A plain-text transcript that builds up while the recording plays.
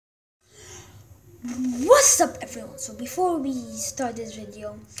What's up everyone? So before we start this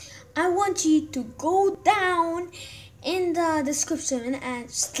video, I want you to go down in the description and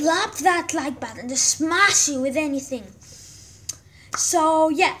slap that like button, just smash it with anything. So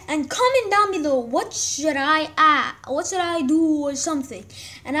yeah, and comment down below what should I add, what should I do or something,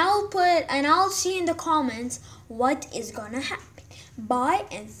 and I'll see in the comments what is gonna happen. Bye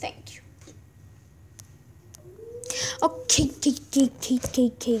and thank you. Okay,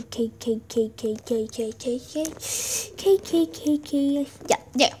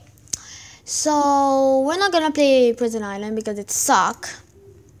 yeah. So we're not gonna play Prison Island because it suck.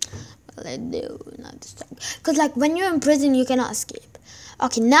 Let's do not this because like when you're in prison you cannot escape.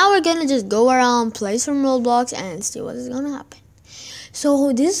 Okay, now we're gonna just go around, play some Roblox, and see what is gonna happen.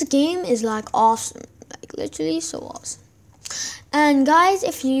 So this game is like awesome, like literally so awesome. And guys,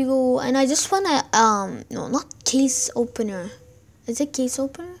 if you and I just wanna no, not case opener. Is it case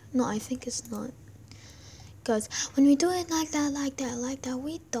opener? No, I think it's not. Because when we do it like that,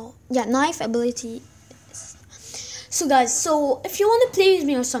 we don't. Yeah, knife ability. So guys, so if you wanna play with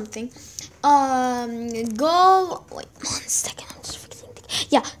me or something, go. Wait 1 second. I'm just fixing it.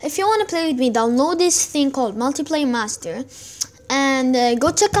 Yeah, if you wanna play with me, download this thing called Multiplayer Master. And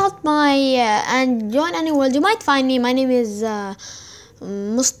go check out my and join any world. You might find me. My name is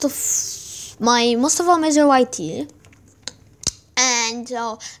Mustafa Measure YT. And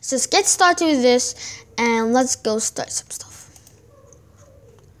so just get started with this, and let's go start some stuff.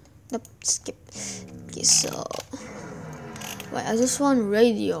 Nope, skip. Okay, so wait, I just want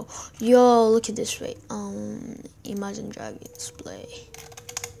radio. Yo, look at this rate. Imagine Dragon display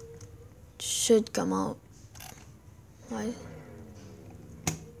should come out. Why?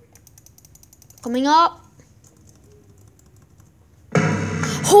 Coming up.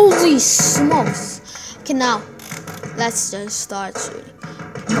 Holy smokes. Okay, now let's just start shooting.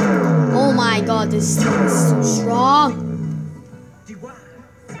 Oh my god, this thing is so strong.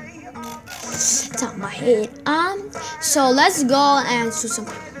 It's on my head. So let's go and shoot some.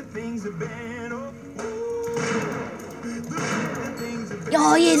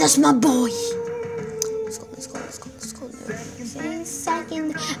 Oh yeah, that's my boy.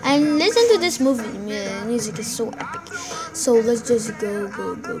 Second, and listen to this movie. Music is so epic. So let's just go.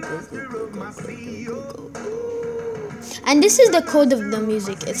 And this is the code of the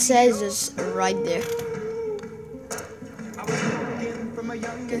music. It says just right there.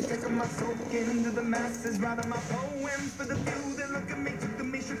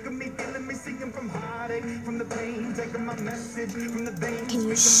 Can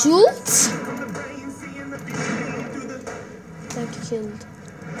you shoot? Like killed.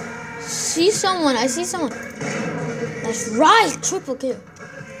 See someone. I see someone. That's right. Triple kill.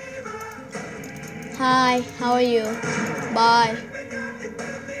 Hi. How are you? Bye.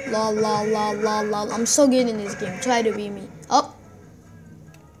 Lol. I'm so good in this game. Try to be me. Oh.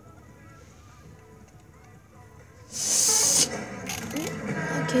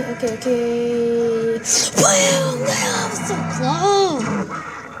 Okay. Bam! That was so close.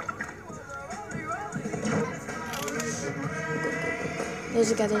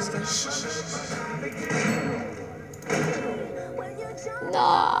 There's a guy. Shh. No.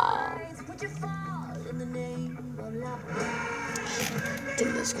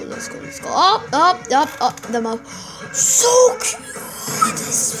 Okay, let's go. Up. The mouth. So cute.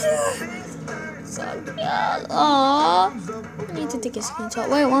 So cute. Aww. I need to take a screenshot.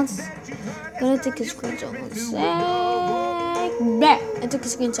 Wait, once. I'm gonna take a screenshot. 1 sec. There. I took a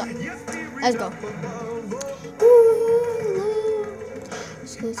screenshot. Let's go.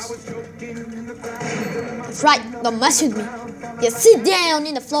 That's right, don't mess with me. Yeah, sit down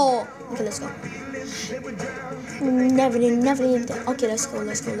in the floor. Okay, let's go. Never. Okay, let's go.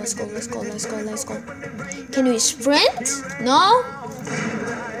 Can we sprint? No?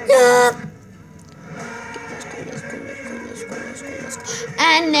 Yeah. Let's go.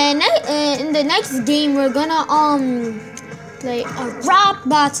 And then in the next game, we're gonna play a rap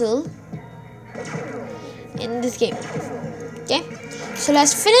battle in this game. Okay? So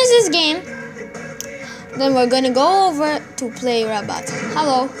let's finish this game. Then we're gonna go over to play rap battle.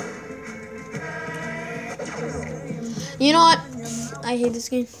 Hello. You know what? I hate this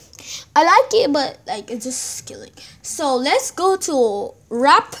game. I like it, but like it's just killing. So let's go to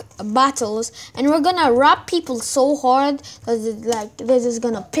rap battles, and we're gonna rap people so hard that they're just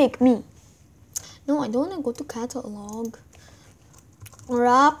gonna pick me. No, I don't wanna go to catalog.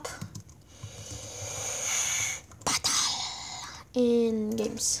 Rap in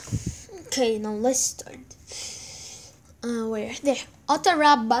games. Okay, now let's start. Where? There. Auto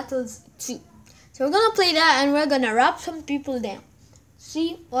rap battles 2. So we're gonna play that and we're gonna rap some people down.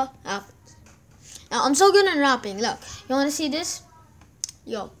 See what happens. Now, I'm so good at rapping. Look, you wanna see this?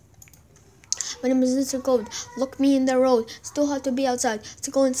 Yo. My name is Mr. Cold. Look me in the road. It's too hot to be outside.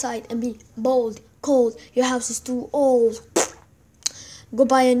 To go inside and be bold, cold. Your house is too old. Go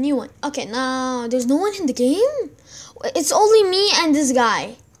buy a new one. Okay, now there's no one in the game. It's only me and this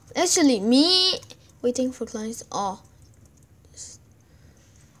guy. Actually, me waiting for clients. Oh,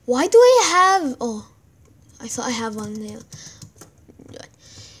 why do I have? Oh, I thought I have one there.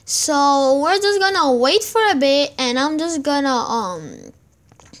 So we're just gonna wait for a bit, and we're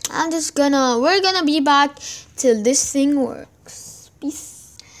gonna be back till this thing works.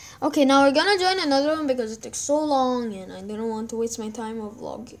 Peace. Okay, now we're gonna join another one because it took so long and I didn't want to waste my time of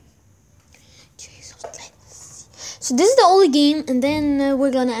vlogging. Jesus, let's see. So this is the only game, and then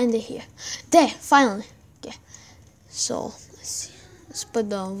we're gonna end it here. There, finally. Okay. So let's see. Let's put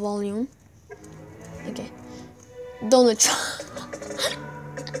the volume. Okay. Donald Trump.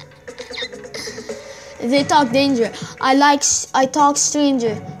 They talk danger. I talk strange.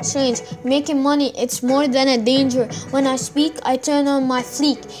 Making money, it's more than a danger. When I speak, I turn on my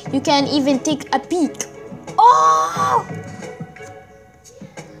fleek. You can't even take a peek. Oh!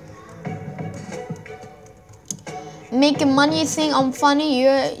 Making money, think I'm funny.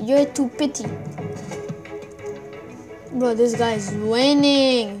 You're too pity. Bro, this guy is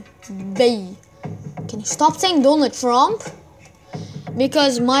winning. Bae. Can you stop saying Donald Trump?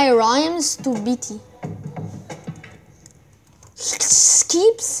 Because my rhymes too bitty.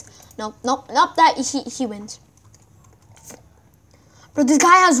 Keeps? Nope, that he wins. Bro, this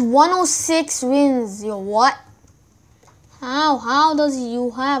guy has 106 wins. Yo, what? How does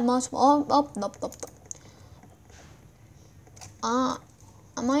you have much more? Nope. Am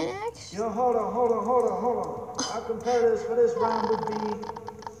I next? Yo, hold on. I compare this for this round would be.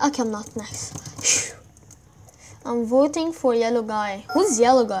 Okay, I'm not next. I'm voting for yellow guy. Who's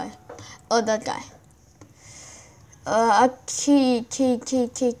yellow guy? Oh, that guy. Why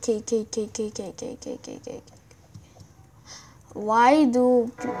do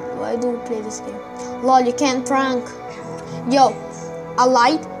we play this game? Lol, you can't prank. Yo, a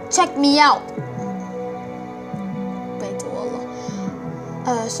light? Check me out. Wait,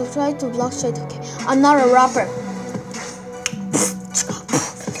 wallah. Subscribe to block straight. Okay, I'm not a rapper.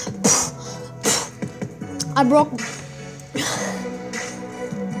 I broke.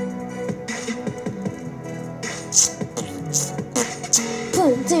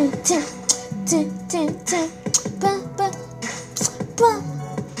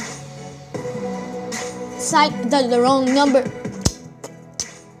 Psych, that's the wrong number.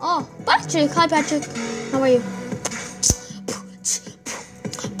 Oh, Patrick. Hi, Patrick. How are you?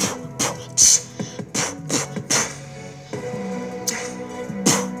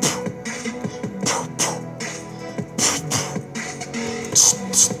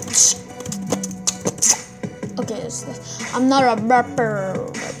 Okay, I'm not a rapper.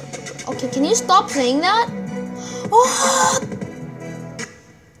 Okay, can you stop saying that? Oh!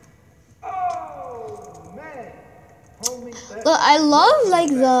 Look, I love like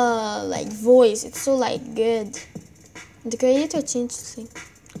the voice. It's so like good. The creator changed the thing.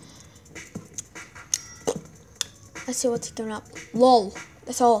 Let's see what he can rap. LOL.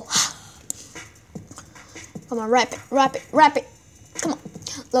 That's all. Come on, rap it. Come on.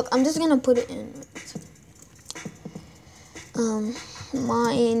 Look, I'm just gonna put it in.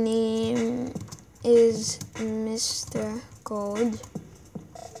 My name is Mr. Code.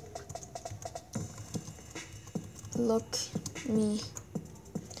 Look me.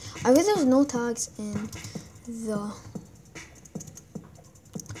 I guess there's no tags in the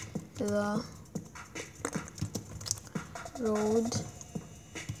road.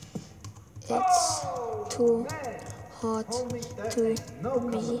 It's too hot to be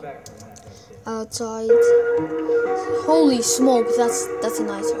outside. Holy smoke, that's a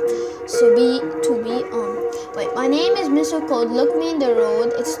nice one. So wait, my name is Mr. Code. Look me in the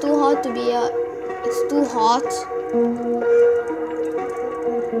road. It's too hot to be it's too hot.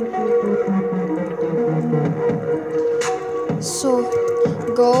 So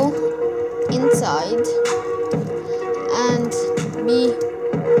go inside and be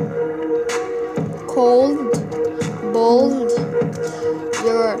cold, bold.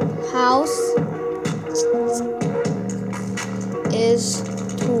 Your house is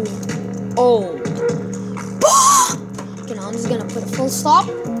too old. Okay, now I'm just gonna put a full stop.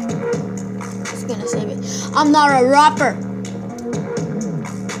 Just gonna save it. I'm not a rapper.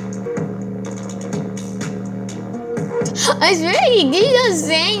 I swear he just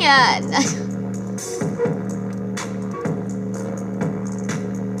saying that.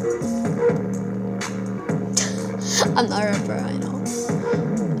 I'm not a rapper, I know.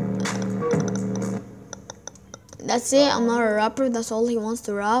 That's it. I'm not a rapper. That's all he wants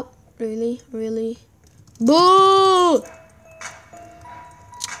to rap. Really, really. Boo!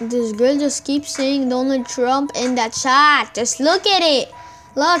 This girl just keeps saying Donald Trump in the chat. Just look at it.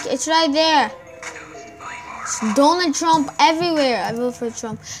 Look, it's right there. It's Donald Trump everywhere. I vote for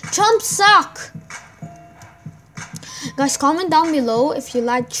Trump. Trump suck. Guys, comment down below if you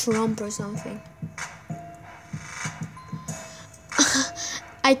like Trump or something.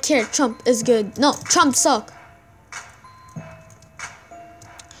 I care. Trump is good. No, Trump suck.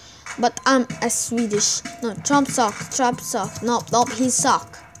 But I'm a Swedish. No, Trump suck. Trump suck. No, he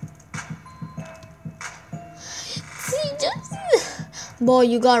suck. Boy,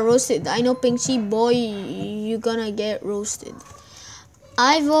 you got roasted. I know, Pinky. Boy, you gonna get roasted.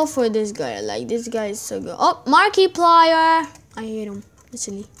 I vote for this guy. Like, this guy is so good. Oh, Markiplier. I hate him.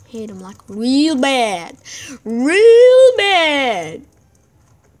 Literally, hate him like real bad. Real bad.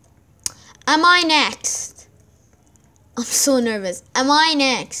 Am I next? I'm so nervous. Am I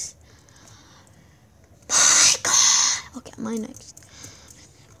next? My God. Okay, am I next?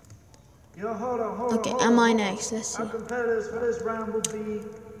 Yo, hold on, okay, am I next? Let's see. Our competitors for this round will be...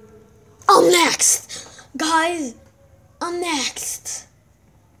 I'm next! Guys, I'm next.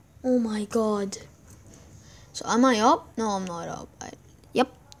 Oh my God. So am I up? No, I'm not up. Yep.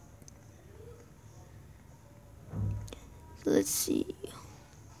 So let's see.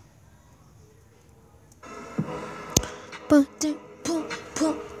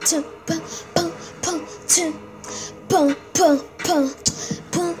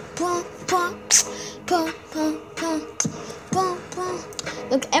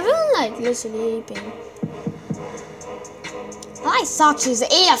 Look, everyone like sleeping. I suck. She's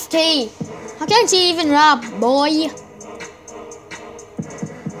AFK. How can she even rap, boy?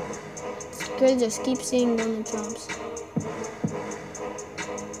 This girl just keeps saying Donald Trump's.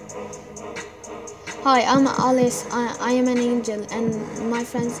 Hi, I'm Alice. I am an angel, and my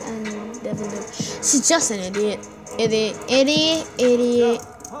friends and devil. She's just an idiot. Idiot.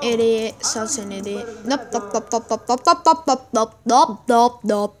 Such an idiot. Nope.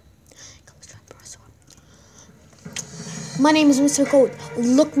 My name is Mr. Code.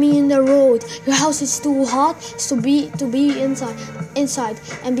 Look me in the road. Your house is too hot to be inside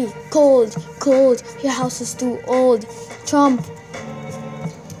and be cold. Your house is too old. Trump.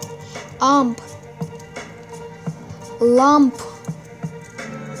 Lump.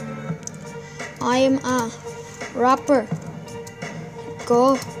 I am a rapper.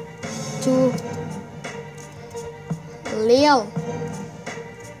 Go to Lil.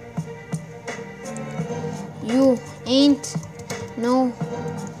 You ain't no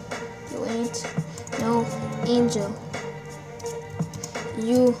angel.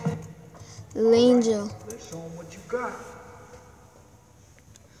 You angel. Let's show 'em what you got.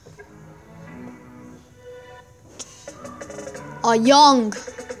 A young.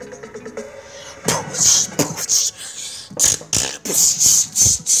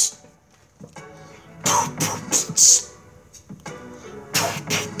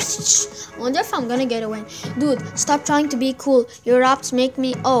 I wonder if I'm gonna get a win. Dude, stop trying to be cool. Your raps make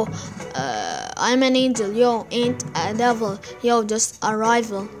me... Oh, I'm an angel. Yo, ain't a devil. Yo, just a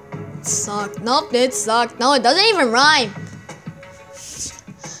rival. It sucked. Nope, it sucked. No, it doesn't even rhyme.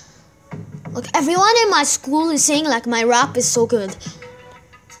 Look, everyone in my school is saying like my rap is so good.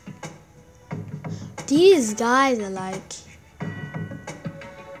 These guys are like...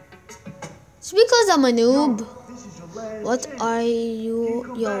 It's because I'm a noob. What are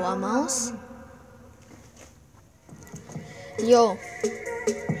you? Yo, a mouse? Yo.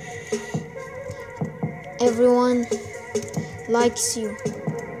 Everyone likes you.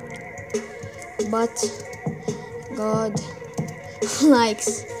 But God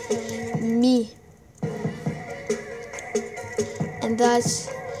likes me. And that's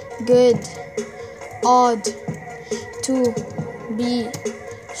good. Odd to be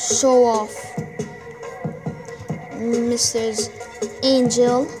show off. Mr.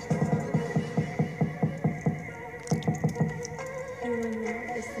 Angel.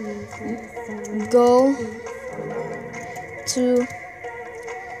 Go to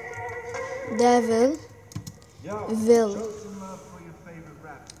Devil. Will.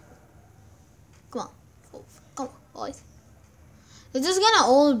 Come on, boys. They're just gonna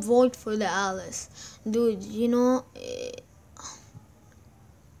all vote for the Alice. Dude, you know...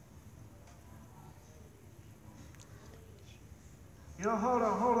 Yo, hold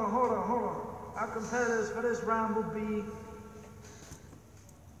on. Our competitors for this round will be...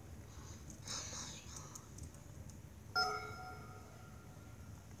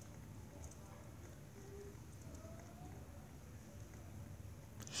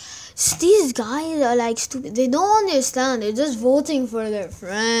 These guys are like stupid. They don't understand. They're just voting for their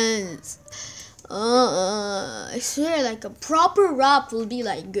friends. I swear, like a proper rap will be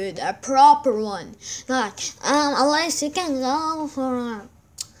like good. A proper one. Not like, unless you can go for a...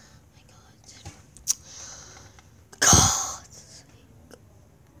 God.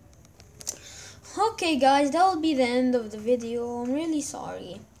 Okay guys, that will be the end of the video. I'm really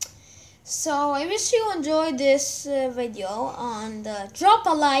sorry. So I wish you enjoyed this video, and drop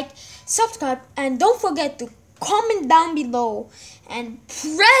a like, subscribe, and don't forget to comment down below and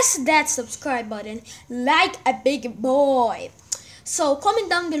press that subscribe button like a big boy. So comment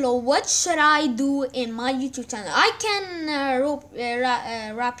down below, what should I do in my YouTube channel? I can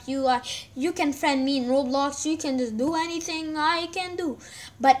rap you. You can friend me in Roblox. You can just do anything I can do.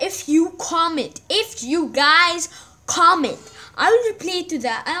 But if you comment, if you guys comment, I'll reply to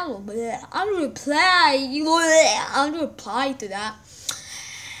that. I'll reply to that.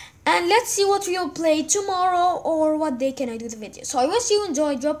 And let's see what we'll play tomorrow, or what day can I do the video. So I wish you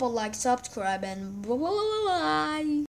enjoyed. Drop a like, subscribe, and bye.